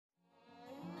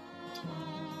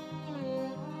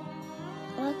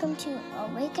Welcome to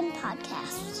Awaken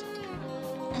Podcast.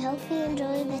 I hope you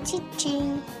enjoy the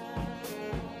teaching.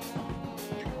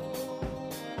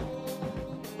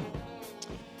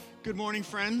 Good morning,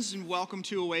 friends, and welcome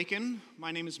to Awaken.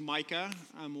 My name is Micah.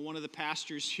 I'm one of the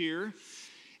pastors here.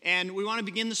 And we want to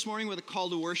begin this morning with a call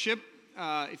to worship.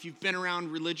 If you've been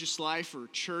around religious life or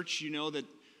church, you know that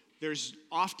there's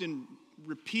often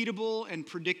repeatable and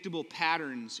predictable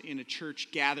patterns in a church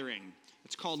gathering.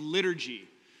 It's called liturgy.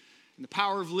 And the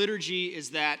power of liturgy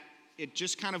is that it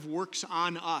just kind of works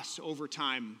on us over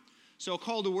time. So a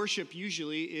call to worship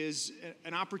usually is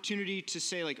an opportunity to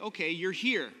say, like, okay, you're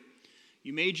here.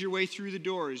 You made your way through the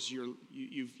doors.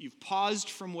 You've paused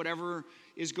from whatever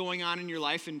is going on in your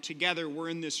life, and together we're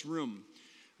in this room.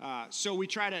 So we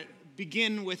try to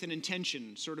begin with an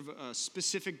intention, sort of a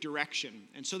specific direction.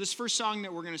 And so this first song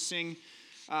that we're going to sing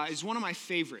is one of my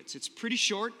favorites. It's pretty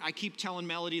short. I keep telling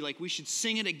Melody, like, we should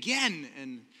sing it again.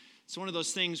 And it's one of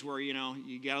those things where, you know,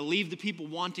 you got to leave the people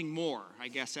wanting more. I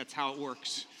guess that's how it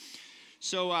works.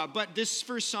 So, but this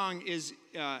first song is,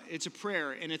 it's a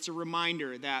prayer, and it's a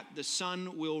reminder that the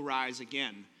sun will rise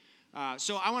again.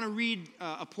 So I want to read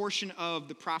a portion of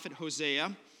the prophet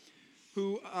Hosea,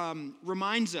 who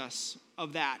reminds us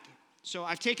of that. So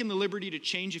I've taken the liberty to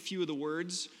change a few of the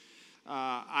words.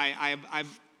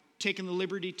 I've taken the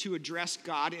liberty to address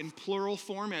God in plural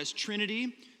form as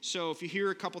Trinity. So if you hear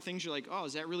a couple things, you're like, oh,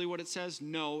 is that really what it says?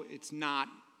 No, it's not.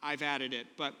 I've added it.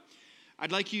 But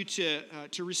I'd like you to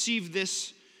receive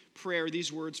this prayer,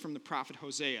 these words from the prophet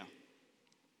Hosea.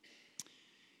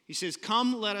 He says,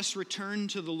 "Come, let us return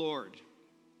to the Lord.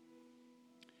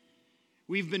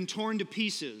 We've been torn to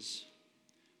pieces,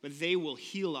 but they will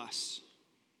heal us.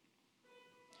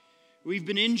 We've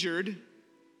been injured,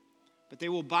 but they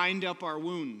will bind up our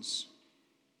wounds.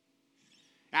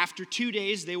 After 2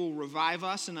 days, they will revive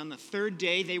us, and on the third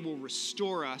day, they will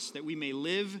restore us, that we may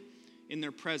live in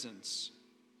their presence.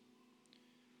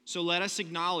 So let us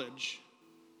acknowledge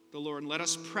the Lord, and let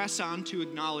us press on to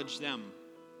acknowledge them.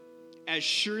 As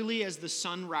surely as the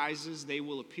sun rises, they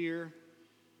will appear.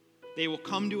 They will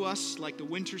come to us like the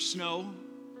winter snow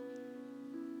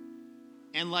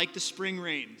and like the spring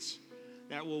rains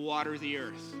that will water the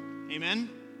earth." Amen?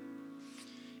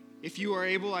 If you are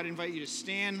able, I'd invite you to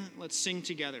stand. Let's sing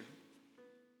together.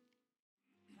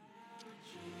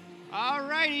 All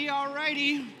righty.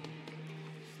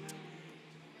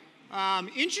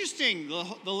 Interesting.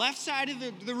 The left side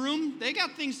of the room, they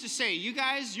got things to say. You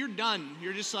guys, you're done.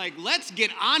 You're just like, let's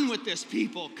get on with this,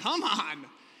 people. Come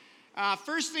on.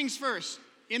 First things first.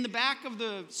 In the back of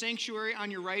the sanctuary on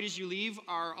your right as you leave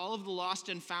are all of the lost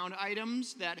and found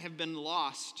items that have been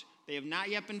lost. They have not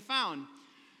yet been found,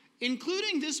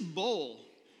 including this bowl.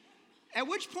 At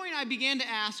which point I began to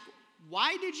ask,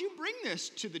 why did you bring this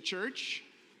to the church?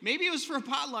 Maybe it was for a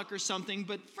potluck or something,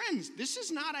 but friends, this is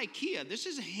not IKEA. This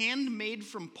is handmade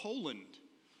from Poland.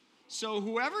 So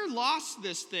whoever lost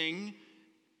this thing,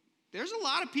 there's a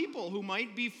lot of people who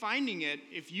might be finding it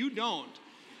if you don't.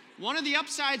 One of the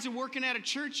upsides of working at a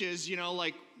church is, you know,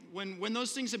 like when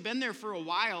those things have been there for a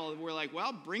while, we're like,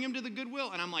 well, bring them to the Goodwill.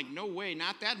 And I'm like, no way,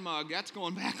 not that mug. That's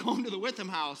going back home to the Witham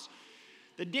house.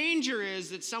 The danger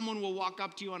is that someone will walk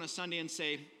up to you on a Sunday and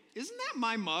say, isn't that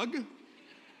my mug?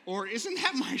 Or isn't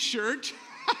that my shirt?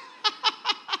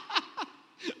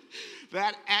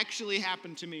 That actually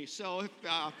happened to me. So,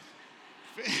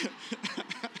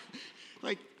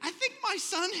 like, I think my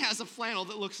son has a flannel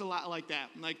that looks a lot like that.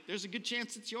 Like, there's a good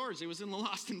chance it's yours. It was in the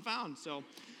Lost and Found. So,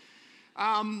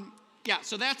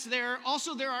 so that's there.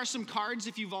 Also, there are some cards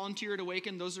if you volunteer at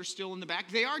Awaken. Those are still in the back.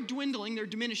 They are dwindling. They're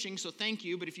diminishing, so thank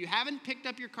you. But if you haven't picked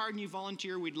up your card and you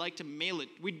volunteer, we'd like to mail it.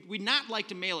 We'd not like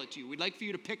to mail it to you. We'd like for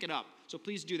you to pick it up. So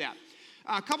please do that.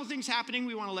 A couple things happening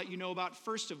we want to let you know about.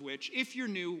 First of which, if you're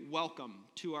new, welcome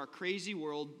to our crazy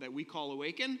world that we call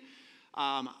Awaken.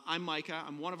 I'm Micah.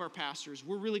 I'm one of our pastors.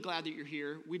 We're really glad that you're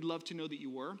here. We'd love to know that you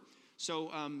were.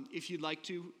 So if you'd like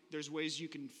to, there's ways you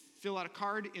can fill out a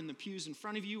card in the pews in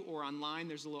front of you or online.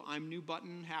 There's a little I'm New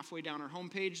button halfway down our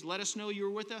homepage. Let us know you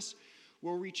were with us.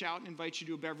 We'll reach out and invite you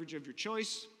to a beverage of your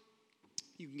choice.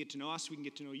 You can get to know us. We can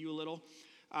get to know you a little.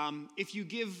 If you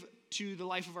give to the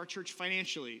life of our church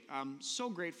financially, I'm so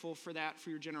grateful for that, for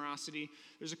your generosity.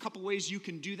 There's a couple ways you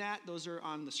can do that. Those are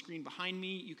on the screen behind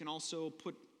me. You can also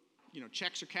put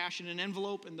checks or cash in an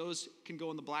envelope, and those can go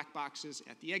in the black boxes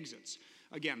at the exits.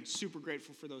 Again, super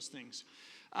grateful for those things.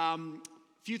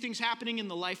 Few things happening in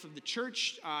the life of the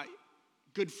church.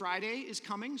 Good Friday is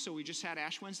coming, so we just had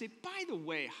Ash Wednesday. By the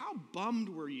way, how bummed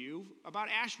were you about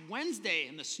Ash Wednesday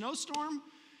and the snowstorm?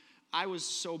 I was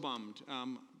so bummed.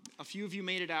 A few of you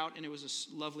made it out, and it was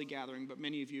a lovely gathering, but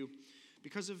many of you,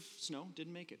 because of snow,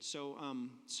 didn't make it. So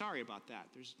sorry about that.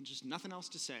 There's just nothing else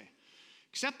to say,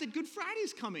 except that Good Friday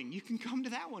is coming. You can come to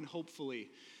that one, hopefully.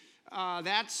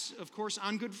 That's, of course,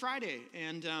 on Good Friday.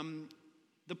 And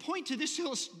the point to this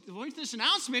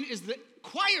announcement is that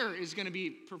choir is going to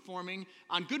be performing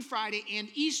on Good Friday and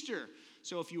Easter.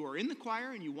 So if you are in the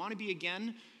choir and you want to be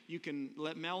again, you can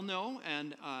let Mel know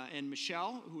and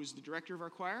Michelle, who is the director of our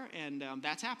choir, and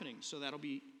that's happening. So that'll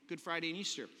be Good Friday and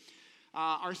Easter.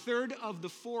 Our third of the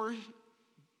 4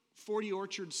 40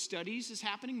 Orchard studies is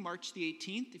happening March the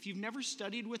 18th. If you've never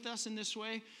studied with us in this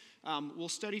way, we'll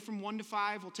study from 1 to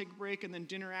 5. We'll take a break and then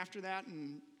dinner after that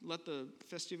and let the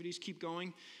festivities keep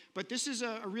going. But this is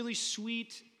a really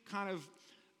sweet kind of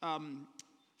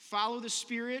follow the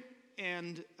Spirit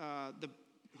and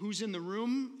who's in the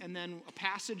room, and then a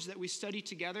passage that we study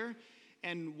together.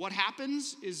 And what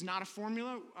happens is not a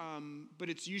formula, but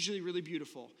it's usually really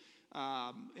beautiful.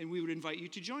 And we would invite you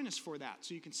to join us for that,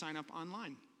 so you can sign up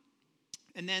online.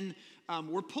 And then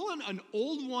we're pulling an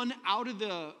old one out of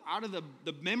the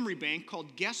memory bank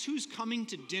called Guess Who's Coming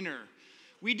to Dinner.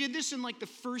 We did this in like the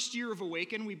first year of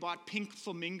Awaken. We bought pink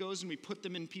flamingos and we put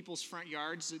them in people's front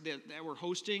yards that were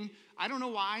hosting. I don't know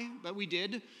why, but we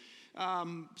did.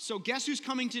 So guess who's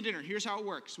coming to dinner? Here's how it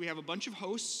works. We have a bunch of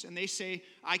hosts, and they say,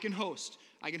 I can host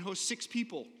 6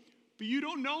 people. But you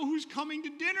don't know who's coming to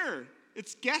dinner.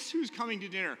 It's guess who's coming to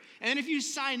dinner. And then if you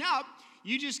sign up,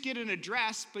 you just get an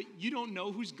address, but you don't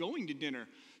know who's going to dinner.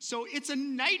 So it's a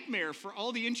nightmare for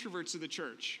all the introverts of the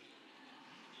church.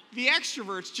 The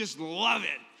extroverts just love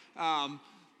it.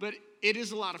 But it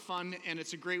is a lot of fun, and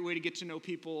it's a great way to get to know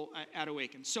people at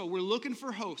Awaken. So we're looking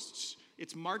for hosts.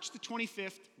 It's March the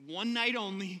 25th, one night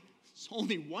only. There's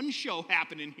only one show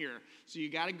happening here, so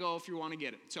you got to go if you want to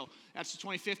get it. So that's the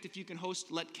 25th. If you can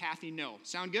host, let Kathy know.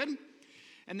 Sound good?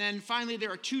 And then finally,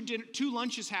 there are two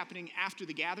lunches happening after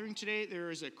the gathering today. There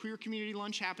is a queer community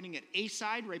lunch happening at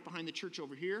A-Side, right behind the church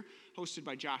over here, hosted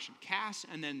by Josh and Cass.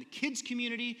 And then the kids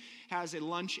community has a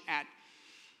lunch at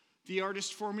the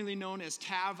artist formerly known as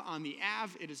Tav on the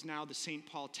Ave. It is now the St.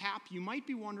 Paul Tap. You might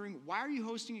be wondering, why are you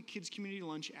hosting a kids community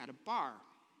lunch at a bar?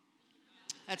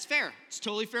 That's fair. It's a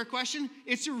totally fair question.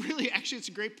 It's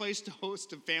a great place to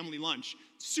host a family lunch.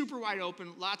 Super wide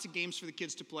open, lots of games for the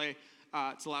kids to play.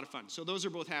 It's a lot of fun. So those are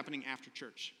both happening after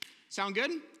church. Sound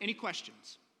good? Any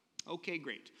questions? Okay,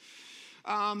 great.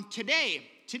 Today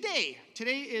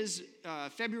is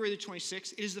February the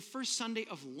 26th. It is the first Sunday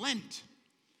of Lent.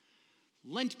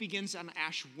 Lent begins on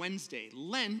Ash Wednesday.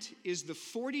 Lent is the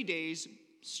 40 days,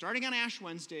 starting on Ash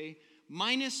Wednesday,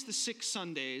 minus the 6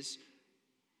 Sundays,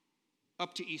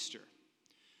 up to Easter.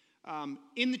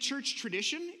 In the church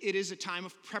tradition, it is a time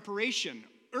of preparation.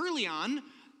 Early on,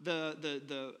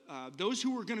 those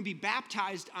who were going to be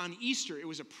baptized on Easter, it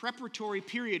was a preparatory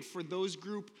period for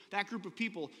that group of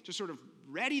people to sort of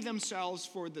ready themselves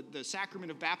for the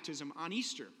sacrament of baptism on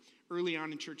Easter, early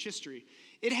on in church history.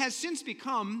 It has since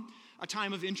become a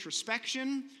time of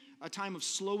introspection, a time of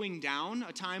slowing down,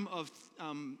 a time of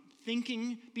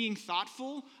thinking, being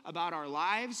thoughtful about our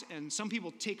lives. And some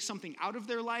people take something out of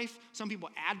their life. Some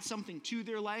people add something to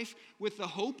their life with the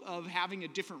hope of having a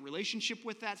different relationship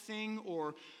with that thing.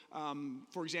 Or,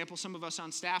 for example, some of us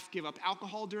on staff give up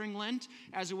alcohol during Lent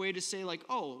as a way to say, like,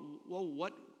 oh, well,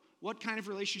 what kind of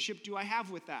relationship do I have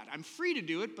with that? I'm free to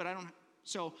do it, but I don't.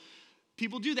 So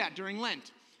people do that during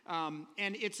Lent. And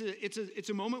it's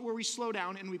a moment where we slow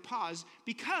down and we pause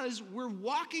because we're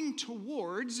walking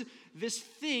towards this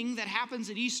thing that happens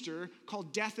at Easter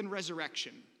called death and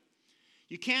resurrection.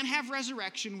 You can't have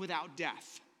resurrection without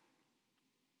death.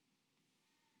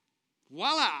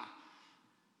 Voila!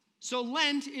 So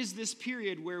Lent is this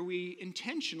period where we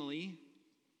intentionally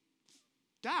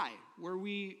die, where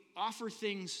we offer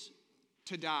things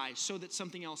to die so that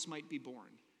something else might be born.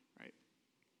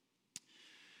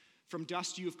 From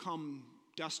dust you have come,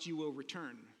 dust you will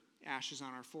return. Ashes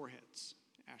on our foreheads.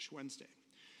 Ash Wednesday.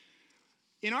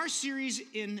 In our series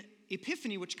in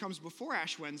Epiphany, which comes before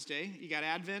Ash Wednesday, you got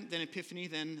Advent, then Epiphany,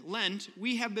 then Lent,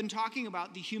 we have been talking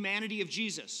about the humanity of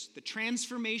Jesus, the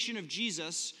transformation of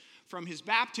Jesus from his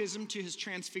baptism to his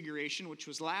transfiguration, which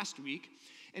was last week,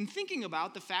 and thinking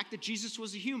about the fact that Jesus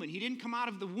was a human. He didn't come out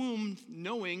of the womb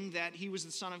knowing that he was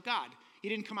the Son of God. He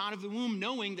didn't come out of the womb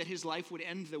knowing that his life would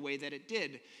end the way that it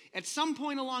did. At some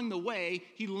point along the way,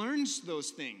 he learns those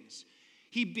things.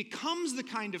 He becomes the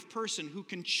kind of person who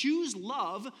can choose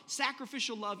love,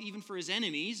 sacrificial love even for his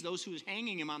enemies, those who are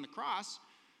hanging him on the cross.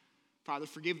 Father,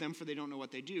 forgive them for they don't know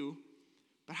what they do.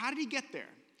 But how did he get there?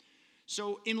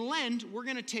 So in Lent, we're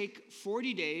going to take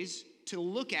 40 days to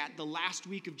look at the last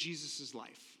week of Jesus'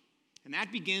 life. And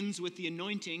that begins with the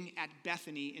anointing at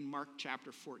Bethany in Mark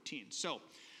chapter 14. So,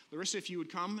 Larissa, if you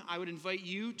would come, I would invite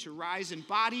you to rise in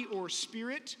body or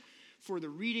spirit for the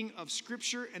reading of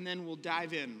Scripture, and then we'll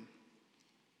dive in.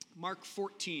 Mark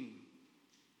 14.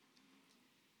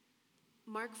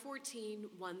 Mark 14,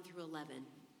 1 through 11.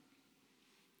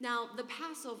 Now, the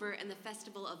Passover and the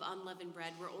festival of unleavened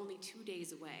bread were only 2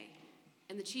 days away,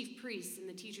 and the chief priests and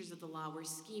the teachers of the law were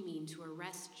scheming to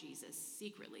arrest Jesus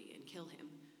secretly and kill him.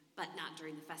 But not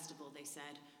during the festival, they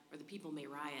said, or the people may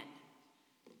riot.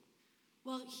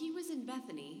 Well, he was in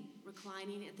Bethany,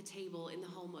 reclining at the table in the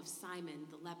home of Simon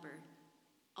the leper.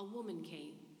 A woman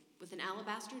came with an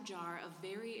alabaster jar of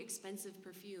very expensive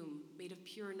perfume made of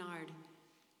pure nard.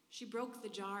 She broke the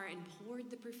jar and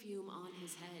poured the perfume on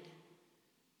his head.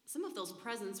 Some of those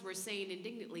presents were saying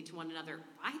indignantly to one another,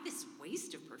 "Why this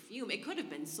waste of perfume? It could have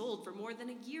been sold for more than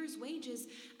a year's wages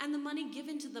and the money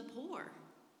given to the poor."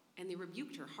 And they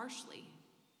rebuked her harshly.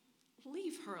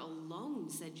 "Leave her alone,"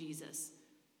 said Jesus.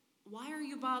 "Why are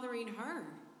you bothering her?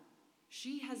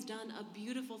 She has done a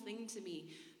beautiful thing to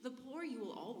me. The poor you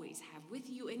will always have with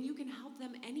you, and you can help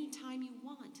them any time you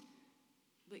want.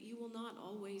 But you will not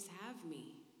always have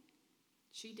me."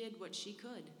 She did what she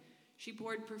could. She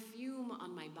poured perfume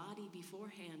on my body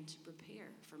beforehand to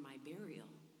prepare for my burial.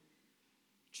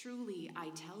 Truly, I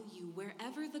tell you,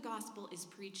 wherever the gospel is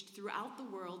preached throughout the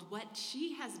world, what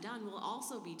she has done will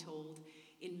also be told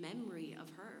in memory of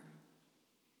her.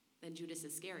 Then Judas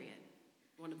Iscariot,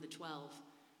 one of the 12,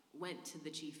 went to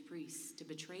the chief priests to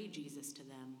betray Jesus to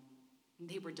them.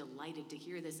 They were delighted to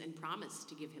hear this and promised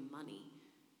to give him money.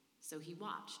 So he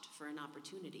watched for an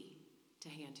opportunity to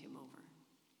hand him over.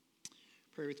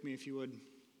 Pray with me if you would.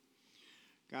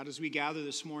 God, as we gather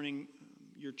this morning,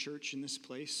 your church in this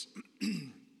place,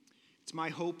 it's my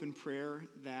hope and prayer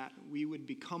that we would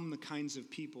become the kinds of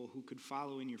people who could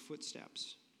follow in your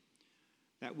footsteps,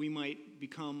 that we might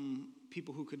become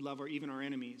people who could love even our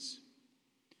enemies,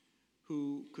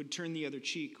 who could turn the other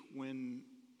cheek when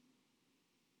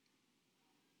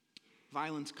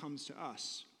violence comes to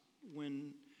us,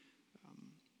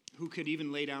 who could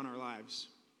even lay down our lives.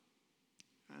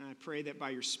 And I pray that by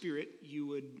your Spirit, you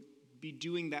would be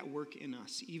doing that work in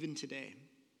us, even today.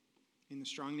 In the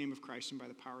strong name of Christ and by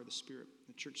the power of the Spirit.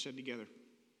 The church said together,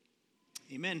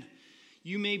 amen.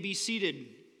 You may be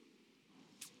seated.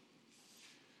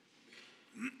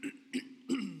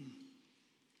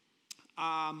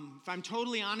 If I'm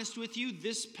totally honest with you,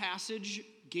 this passage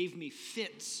gave me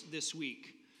fits this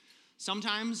week.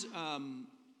 Sometimes,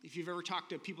 if you've ever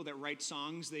talked to people that write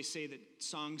songs, they say that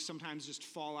songs sometimes just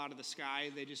fall out of the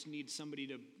sky. They just need somebody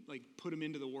to put them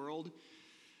into the world.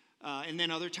 And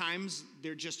then other times,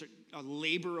 they're just a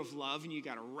labor of love, and you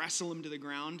got to wrestle them to the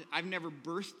ground. I've never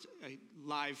birthed a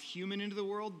live human into the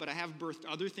world, but I have birthed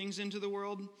other things into the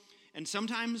world. And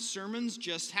sometimes sermons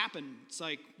just happen. It's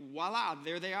like, voila,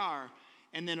 there they are.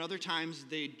 And then other times,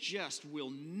 they just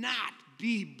will not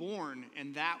be born.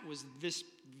 And that was this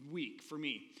week for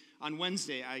me. On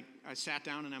Wednesday, I sat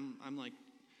down, and I'm like,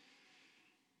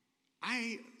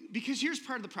 because here's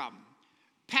part of the problem.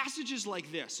 Passages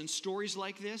like this and stories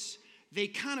like this, they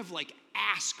kind of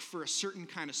ask for a certain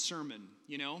kind of sermon,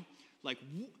 you know?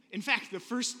 In fact, the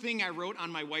first thing I wrote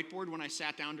on my whiteboard when I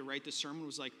sat down to write this sermon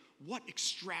was what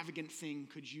extravagant thing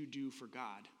could you do for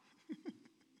God?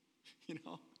 You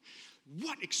know?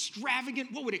 What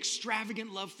would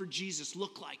extravagant love for Jesus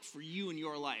look like for you in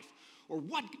your life? Or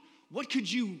what do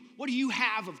you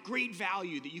have of great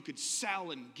value that you could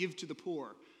sell and give to the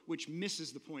poor? Which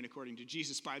misses the point according to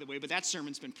Jesus, by the way, but that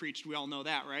sermon's been preached. We all know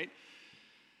that, right?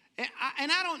 And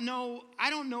I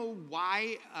don't know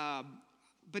why,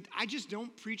 but I just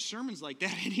don't preach sermons like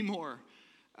that anymore.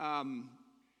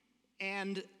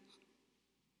 And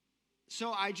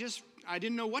so I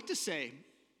didn't know what to say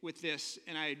with this,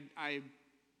 and I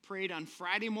prayed on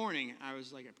Friday morning. I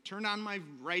was I turned on my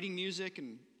writing music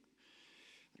and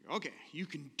okay, you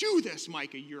can do this,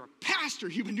 Micah. You're a pastor.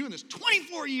 You've been doing this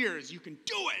 24 years. You can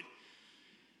do it.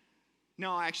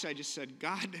 No, actually, I just said,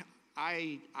 God,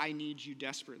 I need you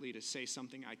desperately to say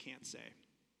something I can't say.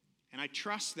 And I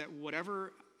trust that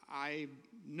whatever I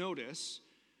notice,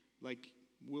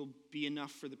 will be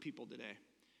enough for the people today.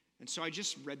 And so I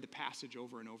just read the passage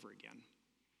over and over again.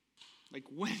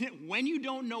 When you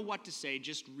don't know what to say,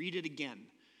 just read it again.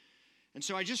 And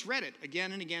so I just read it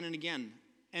again and again and again.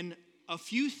 And a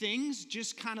few things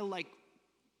just kind of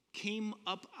came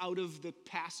up out of the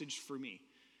passage for me.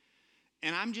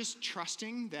 And I'm just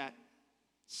trusting that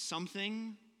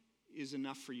something is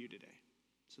enough for you today.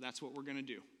 So that's what we're going to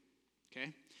do,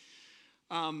 okay?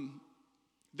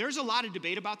 There's a lot of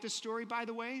debate about this story, by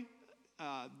the way.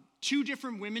 two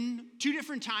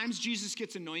different times Jesus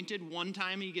gets anointed. One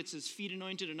time he gets his feet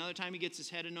anointed. Another time he gets his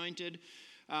head anointed.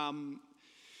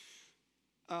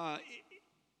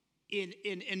 In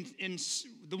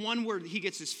the one where he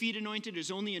gets his feet anointed is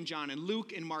only in John and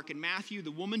Luke and Mark and Matthew.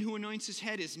 The woman who anoints his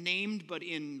head is named, but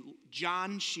in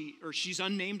John she's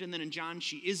unnamed, and then in John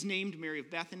she is named, Mary of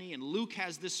Bethany. And Luke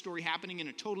has this story happening in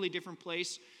a totally different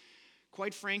place.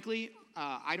 Quite frankly,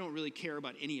 I don't really care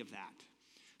about any of that.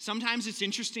 Sometimes it's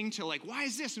interesting to like, why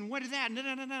is this and what is that?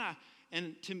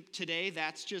 And today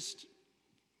that's just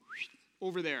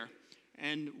over there.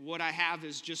 And what I have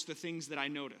is just the things that I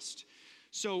noticed.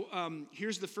 So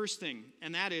here's the first thing,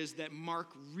 and that is that Mark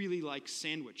really likes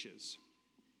sandwiches.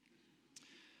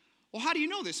 Well, how do you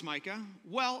know this, Micah?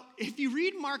 Well, if you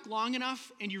read Mark long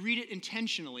enough and you read it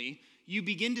intentionally, you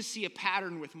begin to see a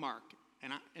pattern with Mark.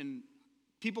 And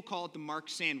people call it the Mark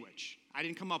sandwich. I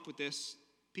didn't come up with this.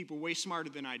 People way smarter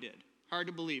than I did. Hard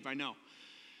to believe, I know.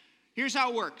 Here's how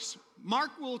it works.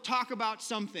 Mark will talk about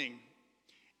something.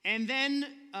 And then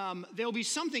there'll be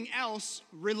something else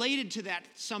related to that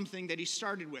something that he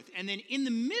started with. And then in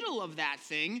the middle of that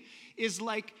thing is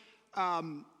like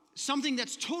something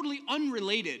that's totally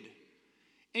unrelated.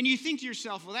 And you think to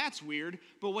yourself, well, that's weird.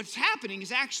 But what's happening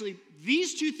is actually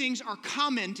these two things are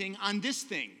commenting on this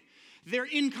thing. They're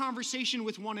in conversation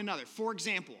with one another. For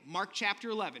example, Mark chapter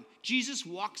 11. Jesus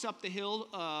walks up the hill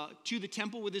to the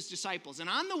temple with his disciples. And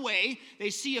on the way,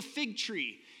 they see a fig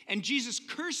tree. And Jesus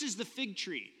curses the fig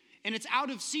tree. And it's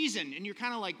out of season. And you're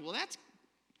kind of like, well, that's...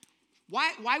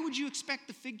 Why would you expect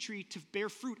the fig tree to bear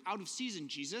fruit out of season,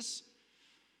 Jesus?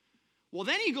 Well,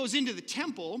 then he goes into the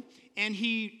temple and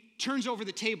he turns over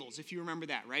the tables, if you remember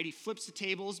that, right? He flips the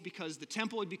tables because the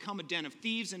temple had become a den of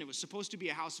thieves and it was supposed to be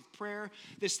a house of prayer.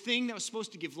 This thing that was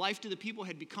supposed to give life to the people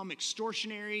had become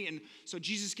extortionary, and so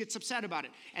Jesus gets upset about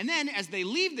it. And then as they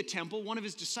leave the temple, one of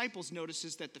his disciples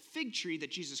notices that the fig tree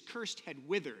that Jesus cursed had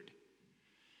withered.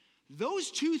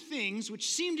 Those two things, which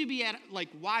seem to be at, like,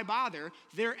 why bother,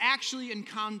 they're actually in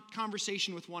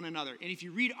conversation with one another. And if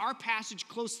you read our passage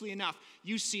closely enough,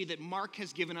 you see that Mark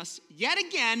has given us, yet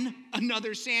again,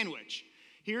 another sandwich.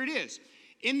 Here it is.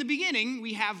 In the beginning,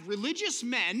 we have religious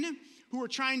men who are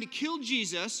trying to kill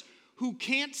Jesus who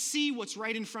can't see what's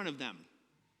right in front of them.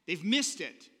 They've missed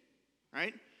it,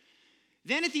 right?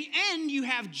 Then at the end, you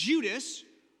have Judas,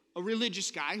 a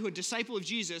religious guy, a disciple of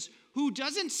Jesus, who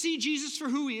doesn't see Jesus for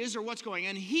who he is or what's going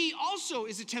on. He also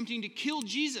is attempting to kill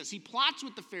Jesus. He plots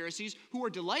with the Pharisees, who are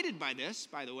delighted by this,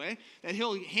 by the way, that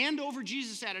he'll hand over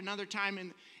Jesus at another time.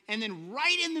 And then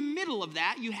right in the middle of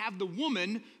that, you have the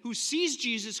woman who sees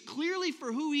Jesus clearly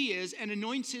for who he is and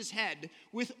anoints his head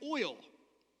with oil.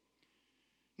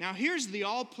 Now here's the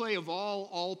all play of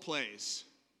all plays.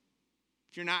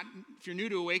 If you're new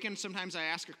to Awaken, sometimes I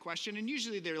ask a question, and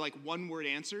usually they're like one-word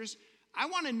answers. I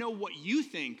want to know what you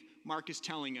think Mark is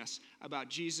telling us about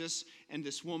Jesus and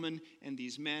this woman and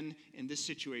these men in this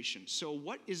situation. So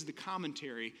what is the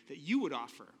commentary that you would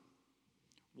offer?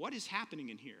 What is happening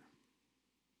in here?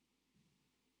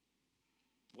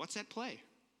 What's at play?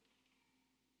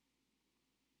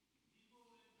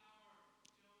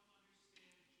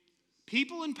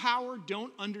 People in power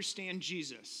don't understand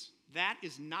Jesus. That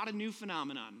is not a new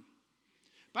phenomenon.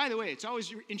 By the way, it's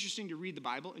always interesting to read the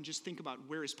Bible and just think about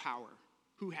where is power.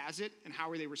 Who has it, and how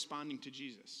are they responding to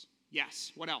Jesus?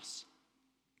 Yes, what else?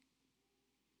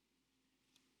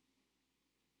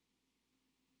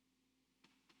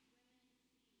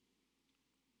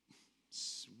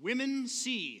 Women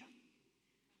see. I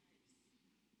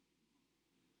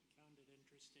found it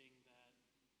interesting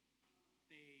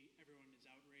that everyone is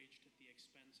outraged at the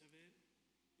expense of it,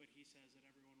 but he says that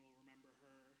everyone will remember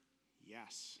her.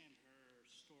 Yes. And her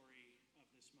story of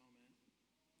this moment.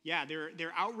 Yeah,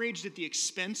 they're outraged at the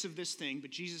expense of this thing,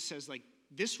 but Jesus says, like,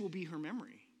 this will be her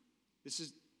memory. This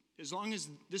is, as long as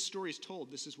this story is told,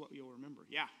 this is what you'll remember.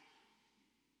 Yeah.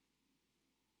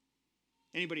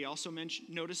 Anybody also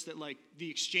notice that, like, the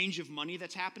exchange of money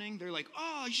that's happening? They're like,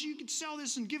 oh, you could sell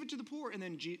this and give it to the poor. And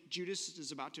then Judas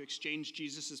is about to exchange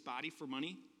Jesus' body for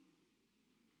money.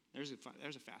 There's a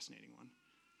fascinating one.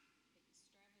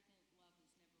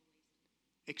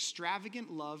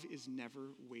 Extravagant love is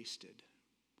never wasted.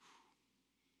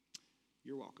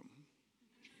 You're welcome.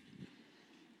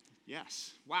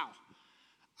 Yes. Wow.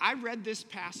 I read this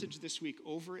passage this week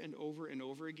over and over and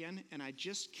over again, and I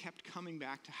just kept coming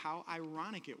back to how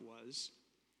ironic it was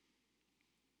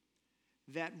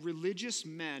that religious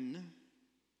men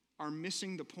are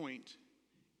missing the point,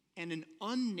 and an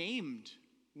unnamed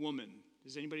woman,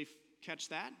 does anybody catch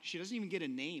that? She doesn't even get a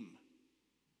name.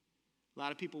 A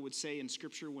lot of people would say in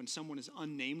Scripture when someone is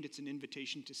unnamed, it's an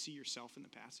invitation to see yourself in the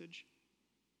passage.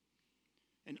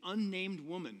 An unnamed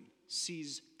woman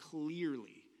sees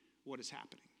clearly what is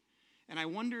happening. And I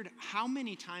wondered, how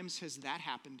many times has that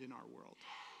happened in our world?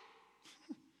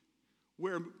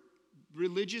 Where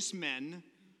religious men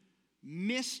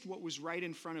missed what was right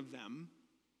in front of them,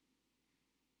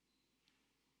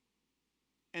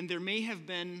 and there may have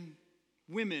been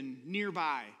women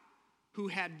nearby who,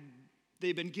 had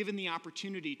they been given the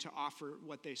opportunity to offer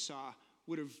what they saw,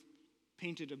 would have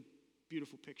painted a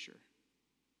beautiful picture.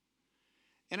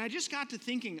 And I just got to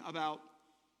thinking about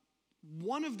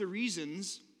one of the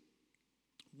reasons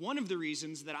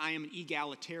that I am an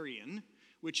egalitarian,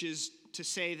 which is to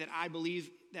say that I believe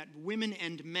that women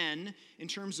and men, in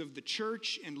terms of the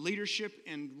church and leadership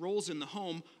and roles in the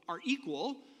home, are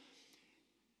equal,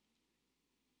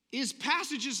 is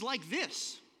passages like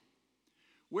this,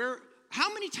 where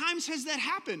how many times has that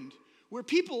happened? Where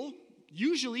people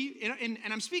usually, and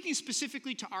I'm speaking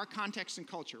specifically to our context and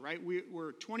culture, right?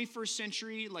 We're 21st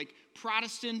century, like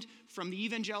Protestant from the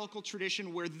evangelical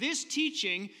tradition, where this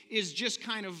teaching is just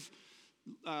kind of,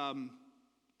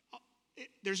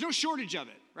 there's no shortage of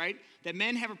it, right? That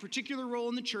men have a particular role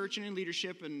in the church and in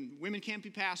leadership, and women can't be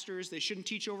pastors, they shouldn't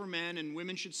teach over men, and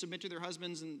women should submit to their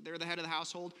husbands, and they're the head of the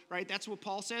household, right? That's what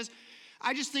Paul says.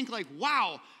 I just think like,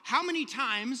 wow, how many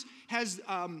times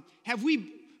have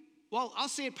we, well, I'll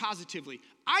say it positively.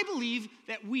 I believe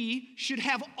that we should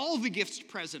have all the gifts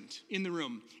present in the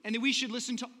room, and that we should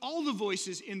listen to all the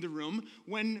voices in the room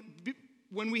when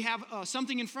we have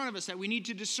something in front of us that we need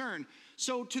to discern.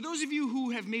 So to those of you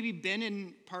who have maybe been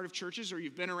in part of churches or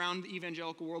you've been around the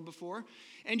evangelical world before,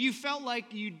 and you felt like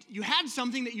you had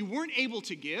something that you weren't able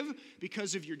to give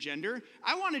because of your gender,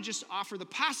 I want to just offer the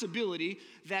possibility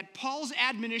that Paul's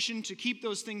admonition to keep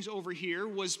those things over here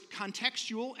was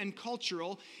contextual and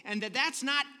cultural, and that's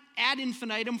not ad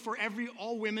infinitum for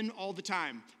all women all the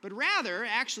time, but rather,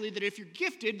 actually, that if you're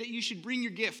gifted, that you should bring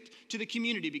your gift to the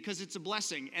community because it's a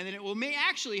blessing, and that it may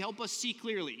actually help us see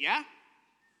clearly, yeah?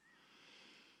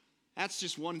 That's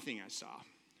just one thing I saw.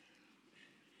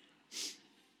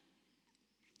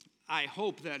 I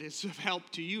hope that is of help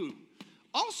to you.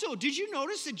 Also, did you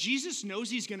notice that Jesus knows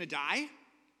he's going to die?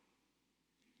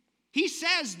 He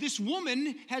says, this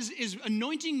woman is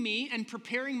anointing me and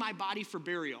preparing my body for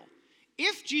burial.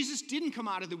 If Jesus didn't come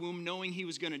out of the womb knowing he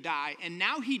was going to die, and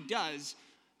now he does,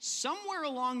 somewhere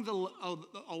along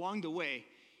the way,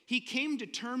 he came to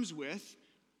terms with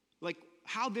like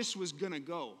how this was going to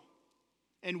go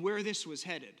and where this was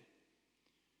headed.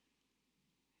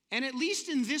 And at least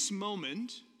in this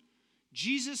moment,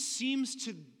 Jesus seems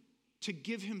to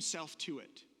give himself to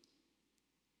it.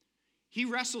 He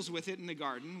wrestles with it in the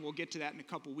garden. We'll get to that in a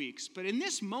couple weeks. But in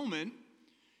this moment,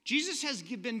 Jesus has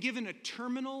been given a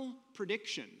terminal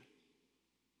prediction.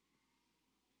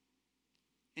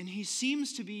 And he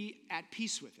seems to be at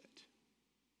peace with it.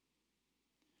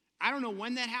 I don't know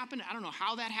when that happened. I don't know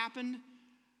how that happened.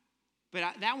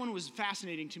 But that one was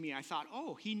fascinating to me. I thought,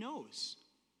 oh, he knows.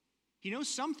 He knows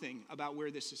something about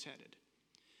where this is headed.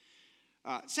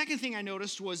 Second thing I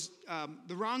noticed was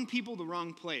the wrong people, the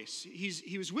wrong place.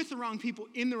 He was with the wrong people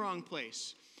in the wrong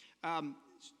place.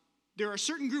 There are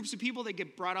certain groups of people that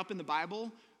get brought up in the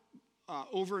Bible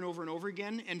over and over and over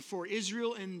again. And for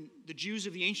Israel and the Jews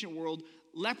of the ancient world,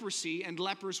 leprosy and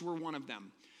lepers were one of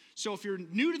them. So if you're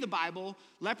new to the Bible,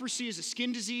 leprosy is a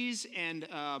skin disease. And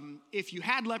if you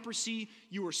had leprosy,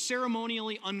 you were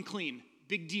ceremonially unclean.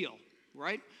 Big deal,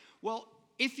 right? Well,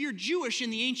 if you're Jewish in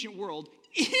the ancient world,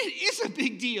 it is a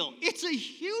big deal. It's a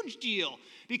huge deal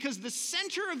because the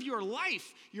center of your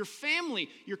life, your family,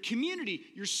 your community,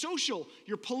 your social,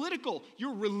 your political,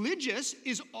 your religious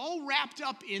is all wrapped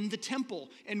up in the temple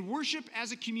and worship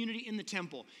as a community in the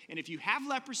temple. And if you have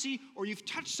leprosy or you've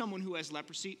touched someone who has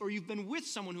leprosy or you've been with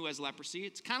someone who has leprosy,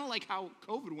 it's kind of like how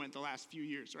COVID went the last few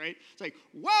years, right? It's like,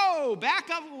 whoa, back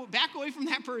away from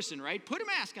that person, right? Put a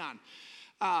mask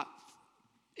on.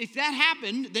 If that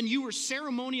happened, then you were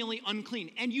ceremonially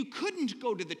unclean, and you couldn't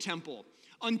go to the temple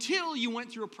until you went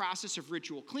through a process of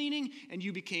ritual cleaning and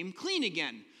you became clean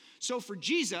again. So for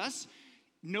Jesus,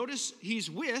 notice he's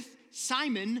with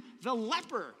Simon the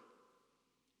leper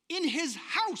in his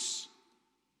house.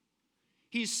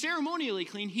 He's ceremonially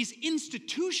clean. He's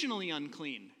institutionally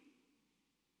unclean.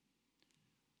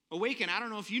 Awaken, I don't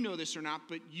know if you know this or not,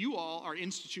 but you all are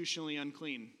institutionally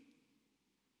unclean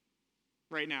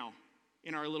right now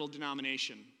in our little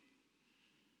denomination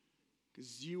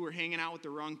because you were hanging out with the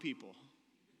wrong people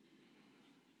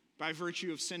by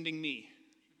virtue of sending me.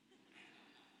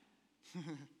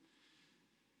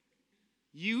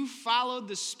 You followed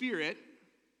the Spirit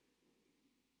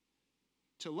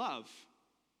to love,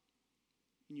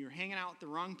 and you're hanging out with the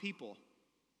wrong people.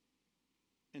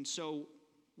 And so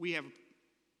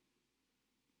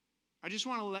I just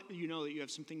want to let you know that you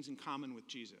have some things in common with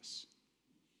Jesus.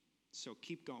 So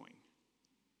keep going.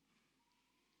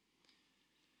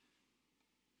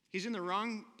 He's in the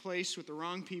wrong place with the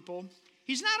wrong people.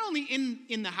 He's not only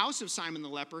in the house of Simon the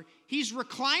leper, he's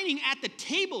reclining at the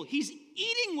table. He's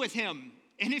eating with him.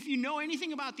 And if you know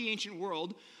anything about the ancient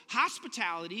world,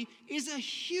 hospitality is a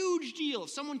huge deal. If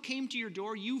someone came to your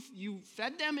door, you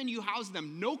fed them and you housed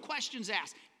them. No questions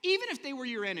asked, even if they were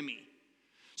your enemy.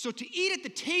 So to eat at the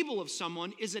table of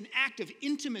someone is an act of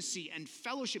intimacy and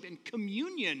fellowship and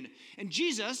communion. And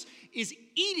Jesus is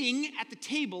eating at the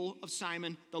table of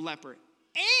Simon the leper.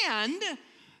 And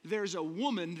there's a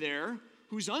woman there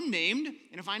who's unnamed,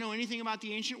 and if I know anything about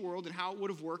the ancient world and how it would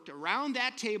have worked, around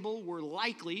that table were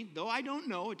likely, though I don't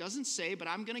know, it doesn't say, but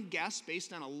I'm going to guess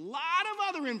based on a lot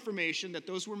of other information that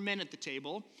those were men at the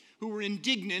table who were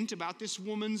indignant about this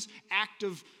woman's act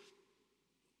of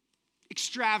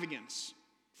extravagance,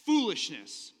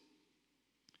 foolishness.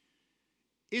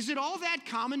 Is it all that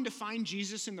common to find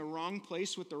Jesus in the wrong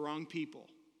place with the wrong people?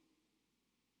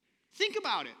 Think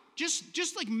about it.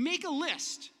 Just like make a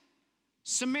list.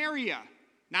 Samaria,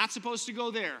 not supposed to go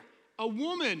there. A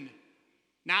woman,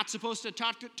 not supposed to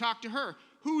talk to her.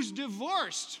 Who's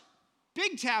divorced?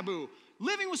 Big taboo.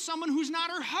 Living with someone who's not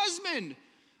her husband.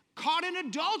 Caught in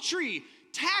adultery.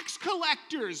 Tax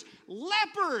collectors.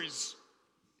 Lepers.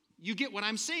 You get what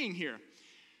I'm saying here.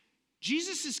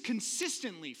 Jesus is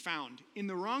consistently found in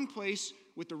the wrong place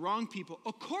with the wrong people,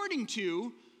 according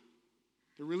to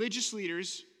the religious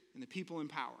leaders and the people in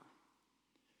power.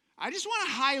 I just want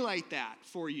to highlight that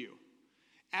for you.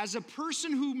 As a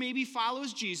person who maybe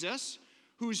follows Jesus,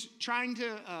 who's trying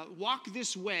to walk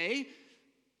this way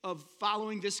of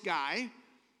following this guy,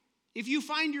 if you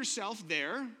find yourself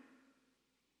there,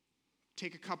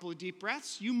 take a couple of deep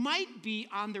breaths. You might be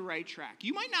on the right track.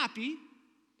 You might not be.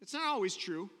 That's not always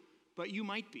true, but you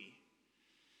might be.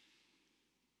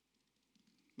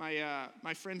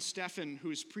 My friend Stefan,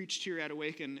 who's preached here at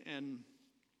Awaken, and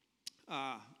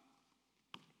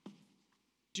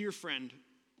dear friend,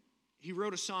 he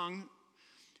wrote a song,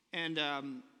 and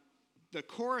the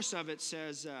chorus of it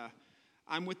says,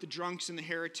 I'm with the drunks and the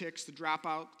heretics, the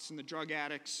dropouts and the drug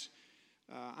addicts.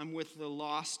 I'm with the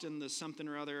lost and the something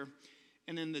or other.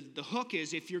 And then the hook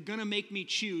is, if you're going to make me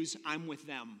choose, I'm with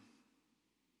them.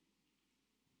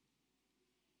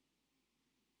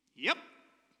 Yep,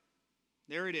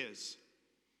 there it is.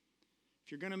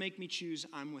 If you're going to make me choose,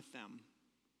 I'm with them.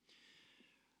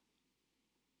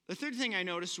 The third thing I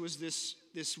noticed was this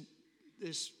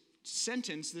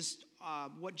sentence,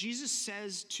 what Jesus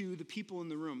says to the people in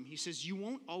the room. He says, you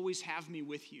won't always have me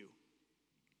with you.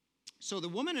 So the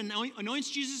woman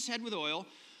anoints Jesus' head with oil.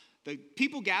 The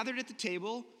people gathered at the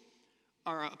table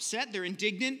are upset. They're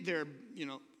indignant. They're,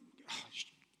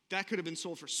 that could have been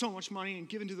sold for so much money and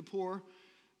given to the poor.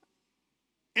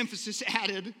 Emphasis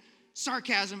added,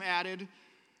 sarcasm added.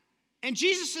 And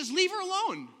Jesus says, leave her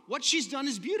alone. What she's done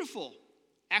is beautiful.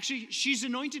 Actually, she's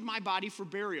anointed my body for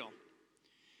burial.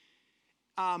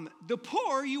 The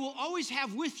poor you will always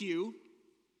have with you,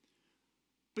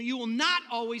 but you will not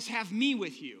always have me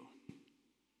with you.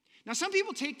 Now, some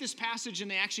people take this passage and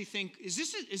they actually think, is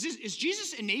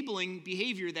Jesus enabling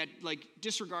behavior that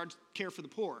disregards care for the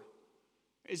poor?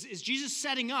 Is Jesus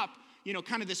setting up,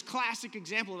 kind of this classic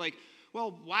example of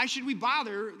well, why should we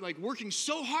bother working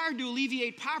so hard to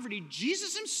alleviate poverty?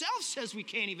 Jesus himself says we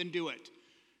can't even do it.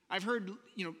 I've heard,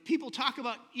 people talk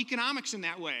about economics in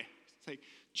that way. It's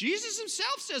Jesus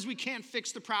himself says we can't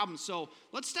fix the problem, so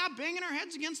let's stop banging our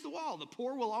heads against the wall. The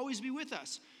poor will always be with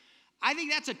us. I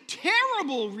think that's a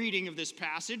terrible reading of this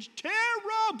passage.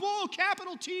 Terrible,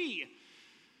 capital T.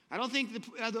 I don't think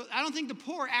the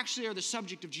poor actually are the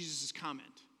subject of Jesus'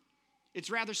 comment. It's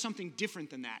rather something different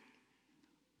than that.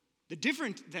 The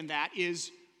different than that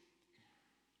is,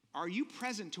 are you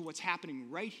present to what's happening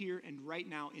right here and right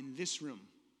now in this room?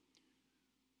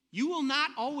 You will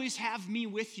not always have me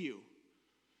with you.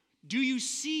 Do you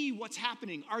see what's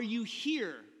happening? Are you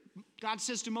here? God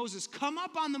says to Moses, come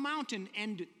up on the mountain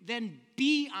and then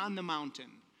be on the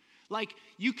mountain.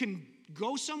 You can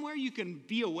go somewhere, you can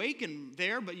be awake and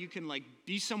there, but you can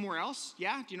be somewhere else.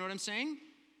 Yeah, do you know what I'm saying?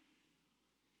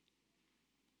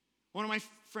 One of my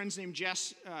friends named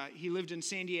Jess, he lived in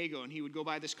San Diego, and he would go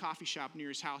by this coffee shop near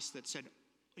his house that said,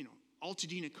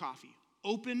 Altadena Coffee,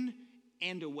 open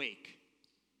and awake.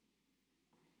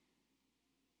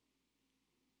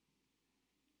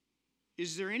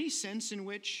 Is there any sense in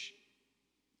which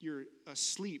you're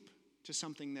asleep to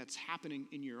something that's happening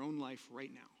in your own life right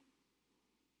now?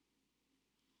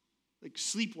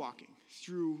 Sleepwalking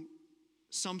through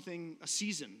something, a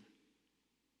season.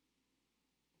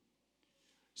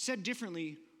 Said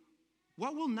differently,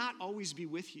 what will not always be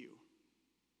with you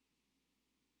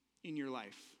in your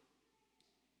life?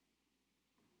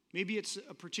 Maybe it's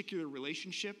a particular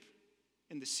relationship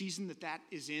and the season that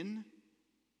is in,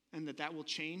 and that will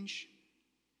change.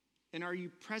 And are you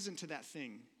present to that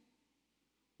thing?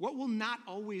 What will not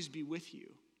always be with you?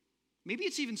 Maybe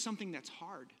it's even something that's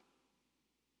hard.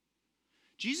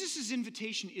 Jesus'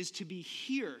 invitation is to be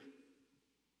here,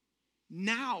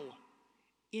 now,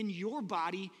 in your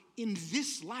body, in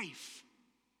this life.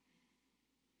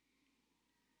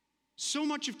 So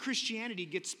much of Christianity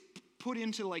gets put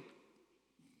into like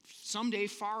someday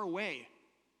far away,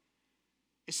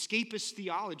 escapist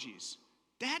theologies.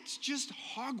 That's just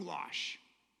hogwash.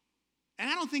 And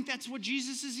I don't think that's what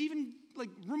Jesus is even like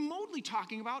remotely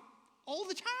talking about all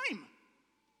the time.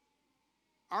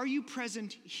 Are you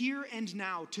present here and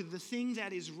now to the thing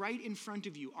that is right in front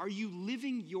of you? Are you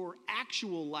living your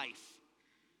actual life?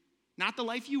 Not the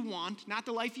life you want, not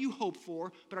the life you hope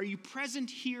for, but are you present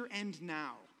here and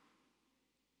now?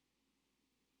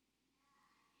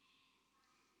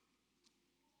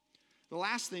 The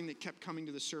last thing that kept coming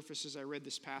to the surface as I read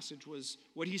this passage was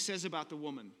what he says about the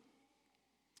woman.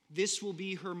 This will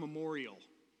be her memorial.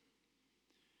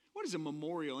 What is a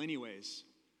memorial, anyways?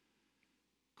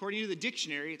 According to the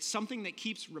dictionary, it's something that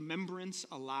keeps remembrance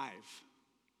alive.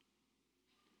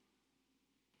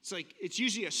 It's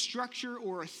usually a structure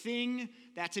or a thing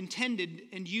that's intended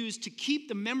and used to keep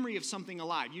the memory of something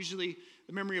alive. Usually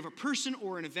the memory of a person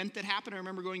or an event that happened. I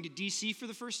remember going to D.C. for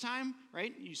the first time,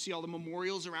 right? You see all the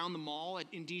memorials around the mall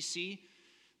in D.C.,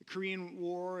 the Korean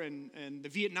War and the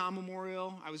Vietnam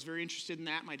Memorial. I was very interested in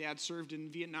that. My dad served in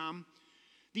Vietnam.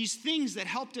 These things that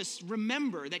helped us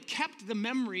remember, that kept the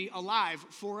memory alive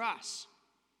for us.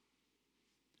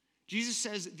 Jesus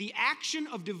says the action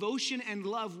of devotion and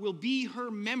love will be her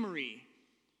memory.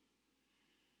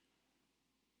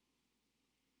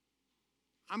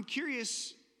 I'm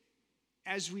curious,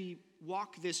 as we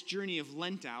walk this journey of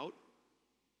Lent out,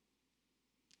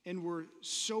 and we're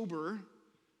sober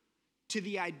to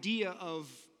the idea of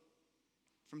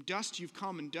from dust you've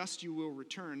come and dust you will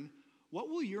return, what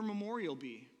will your memorial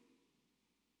be?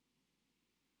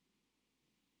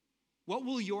 What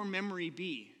will your memory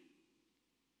be?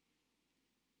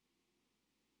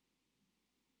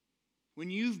 When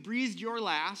you've breathed your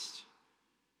last,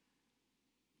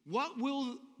 what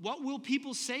will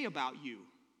people say about you?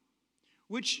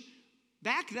 Which,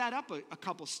 back that up a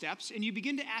couple steps, and you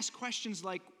begin to ask questions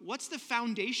like, what's the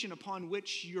foundation upon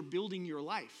which you're building your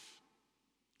life?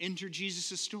 Enter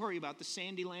Jesus' story about the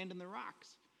sandy land and the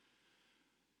rocks.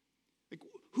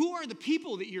 Who are the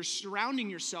people that you're surrounding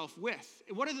yourself with?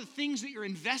 What are the things that you're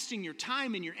investing your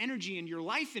time and your energy and your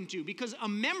life into? Because a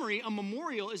memory, a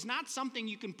memorial, is not something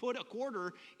you can put a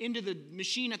quarter into the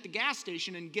machine at the gas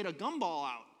station and get a gumball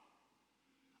out.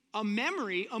 A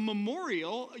memory, a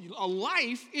memorial, a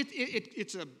life,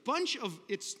 it's a bunch of,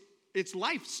 it's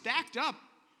life stacked up.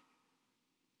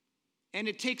 And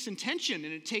it takes intention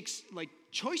and it takes like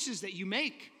choices that you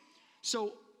make.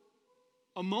 So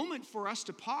a moment for us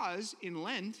to pause in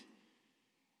Lent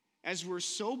as we're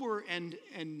sober and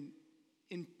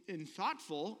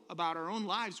thoughtful about our own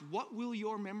lives. What will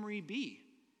your memory be?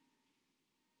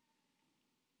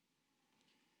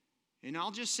 And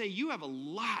I'll just say you have a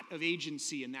lot of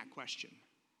agency in that question.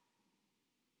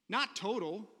 Not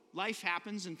total. Life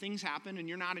happens and things happen and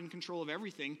you're not in control of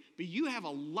everything, but you have a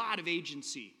lot of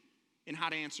agency in how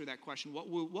to answer that question. What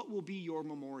will be your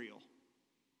memorial?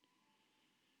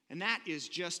 And that is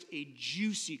just a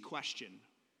juicy question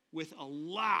with a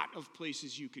lot of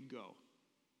places you could go.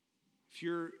 If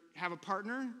you have a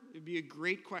partner, it'd be a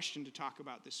great question to talk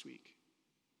about this week.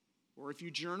 Or if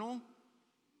you journal,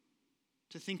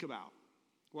 to think about,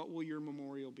 what will your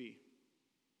memorial be?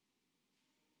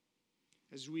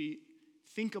 As we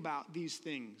think about these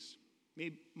things,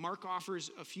 maybe Mark offers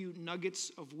a few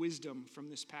nuggets of wisdom from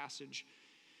this passage.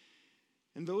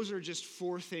 And those are just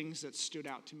 4 things that stood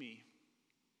out to me.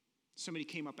 Somebody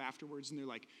came up afterwards and they're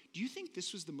like, do you think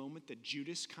this was the moment that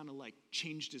Judas kind of like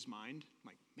changed his mind? I'm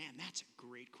like, man, that's a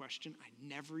great question. I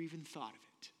never even thought of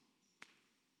it.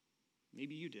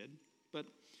 Maybe you did. But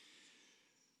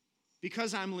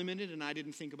because I'm limited and I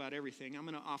didn't think about everything, I'm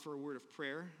going to offer a word of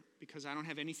prayer because I don't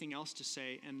have anything else to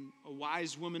say. And a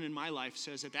wise woman in my life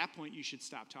says at that point you should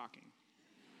stop talking.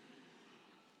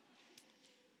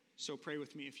 So pray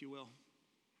with me if you will.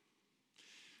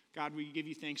 God, we give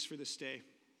you thanks for this day.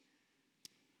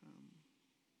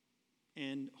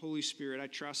 And Holy Spirit, I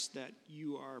trust that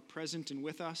you are present and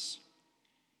with us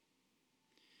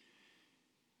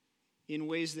in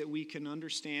ways that we can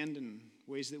understand and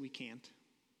ways that we can't.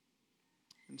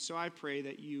 And so I pray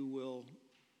that you will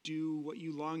do what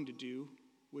you long to do,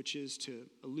 which is to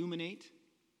illuminate,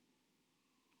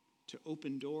 to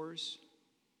open doors,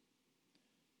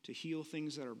 to heal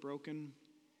things that are broken,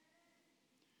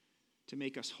 to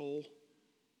make us whole.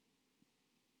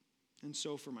 And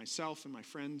so for myself and my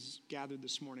friends gathered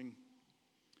this morning,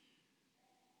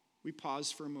 we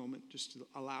pause for a moment just to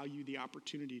allow you the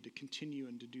opportunity to continue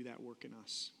and to do that work in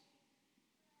us.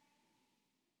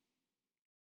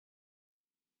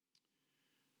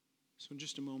 So in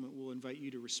just a moment, we'll invite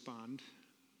you to respond.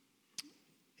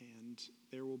 And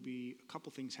there will be a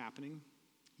couple things happening.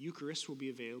 Eucharist will be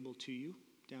available to you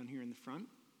down here in the front.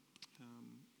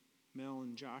 Mel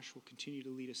and Josh will continue to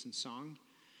lead us in song.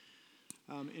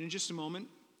 And in just a moment,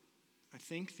 I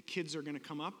think the kids are going to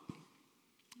come up.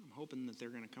 I'm hoping that they're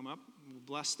going to come up. We'll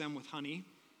bless them with honey.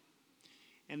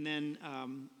 And then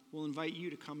we'll invite you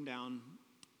to come down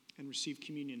and receive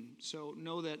communion. So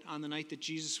know that on the night that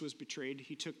Jesus was betrayed,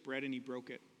 he took bread and he broke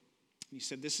it. And he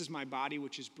said, "This is my body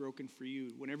which is broken for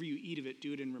you. Whenever you eat of it,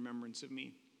 do it in remembrance of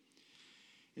me."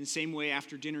 In the same way,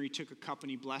 after dinner, he took a cup and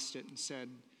he blessed it and said,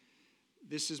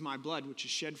 "This is my blood which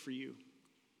is shed for you.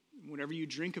 Whenever you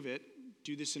drink of it,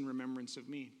 do this in remembrance of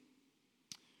me."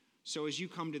 So as you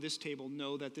come to this table,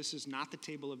 know that this is not the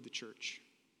table of the church.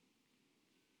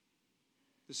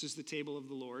 This is the table of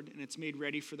the Lord, and it's made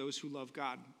ready for those who love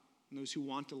God and those who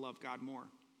want to love God more.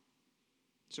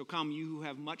 So come, you who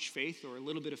have much faith or a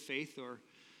little bit of faith or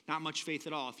not much faith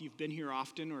at all, if you've been here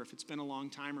often or if it's been a long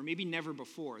time or maybe never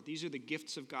before, these are the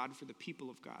gifts of God for the people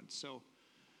of God. So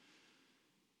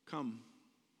come,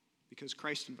 because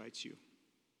Christ invites you.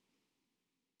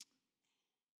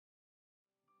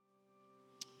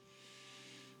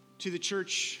 To the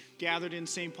church gathered in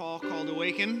St. Paul called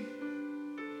Awaken.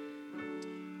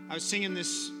 I was singing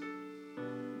this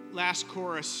last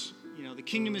chorus, the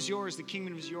kingdom is yours, the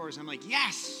kingdom is yours. I'm like,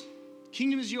 yes, the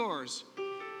kingdom is yours.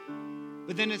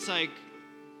 But then it's like,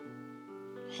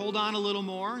 hold on a little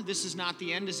more. This is not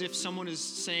the end, as if someone is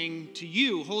saying to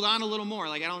you, hold on a little more.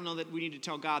 Like, I don't know that we need to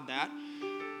tell God that.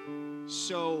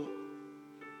 So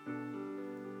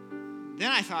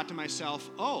then I thought to myself,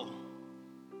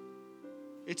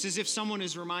 it's as if someone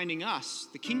is reminding us,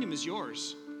 the kingdom is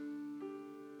yours.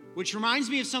 Which reminds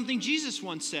me of something Jesus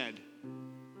once said,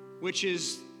 which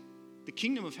is, the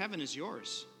kingdom of heaven is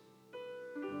yours.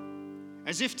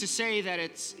 As if to say that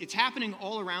it's happening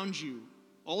all around you,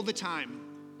 all the time.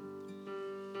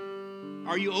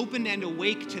 Are you open and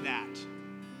awake to that?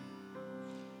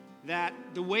 That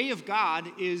the way of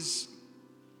God it's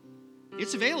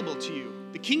available to you.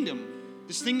 The kingdom,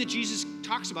 this thing that Jesus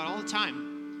talks about all the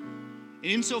time.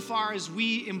 And insofar as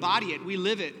we embody it, we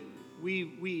live it,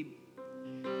 we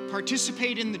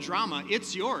participate in the drama,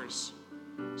 it's yours.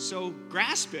 So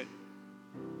grasp it.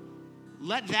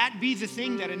 Let that be the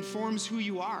thing that informs who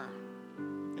you are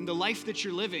and the life that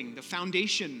you're living, the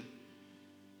foundation,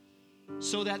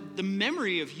 so that the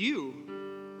memory of you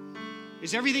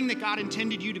is everything that God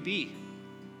intended you to be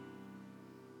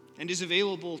and is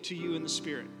available to you in the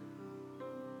Spirit.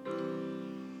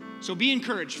 So be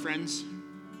encouraged, friends.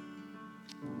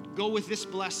 Go with this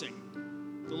blessing.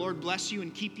 The Lord bless you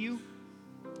and keep you.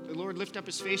 The Lord lift up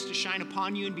his face to shine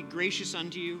upon you and be gracious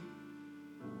unto you.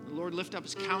 The Lord lift up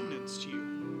his countenance to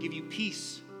you, give you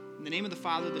peace. In the name of the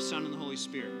Father, the Son, and the Holy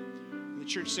Spirit. And the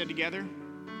church said together,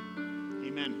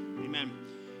 amen, amen.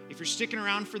 If you're sticking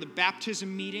around for the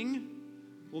baptism meeting,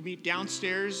 we'll meet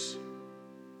downstairs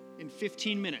in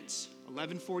 15 minutes,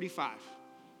 11:45.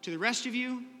 To the rest of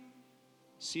you,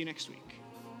 see you next week.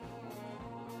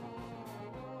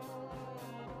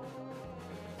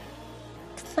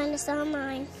 Find us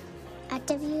online at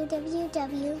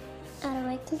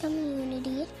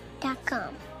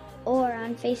www.awakencommunity.com or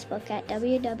on Facebook at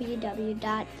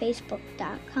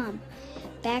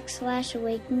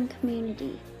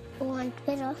www.facebook.com/awakencommunity or on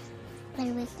Twitter at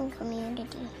Awaken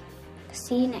Community.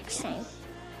 See you next time.